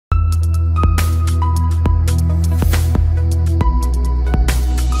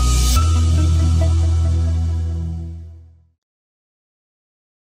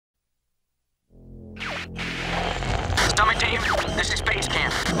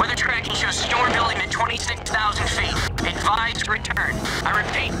26,000 feet. Advise return. I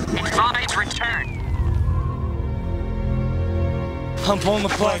repeat, advise return. I'm pulling the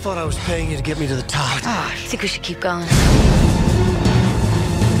plug. I thought I was paying you to get me to the top. I think we should keep going.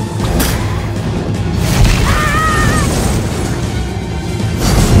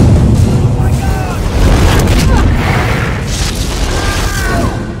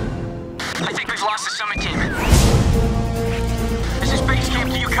 I think we've lost the summit team. This is base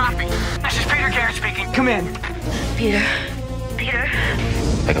camp. Do you copy? This is Peter Garrett speaking. Come in. Peter.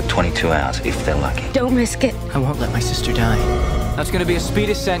 They got 22 hours, if they're lucky. Don't risk it. I won't let my sister die. That's gonna be a speed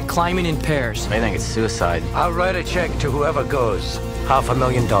ascent climbing in pairs. They think it's suicide. I'll write a check to whoever goes.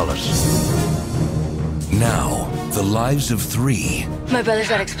 $500,000. Now, the lives of 3 My brother's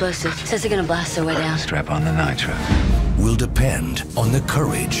got explosives. Says they're gonna blast their way down. Strap on the nitro. will depend on the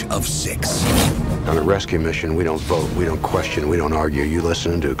courage of 6. On a rescue mission, we don't vote, we don't question, we don't argue. You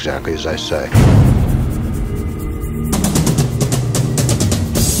listen and do exactly as I say.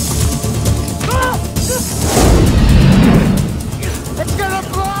 It's gonna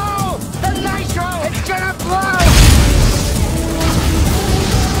blow! The nitro! It's gonna blow!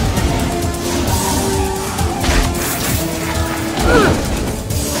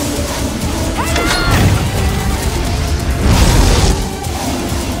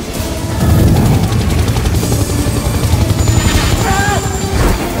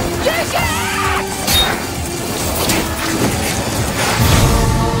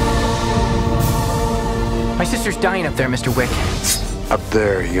 My sister's dying up there, Mr. Wick. Up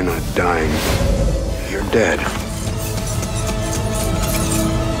there, you're not dying. You're dead.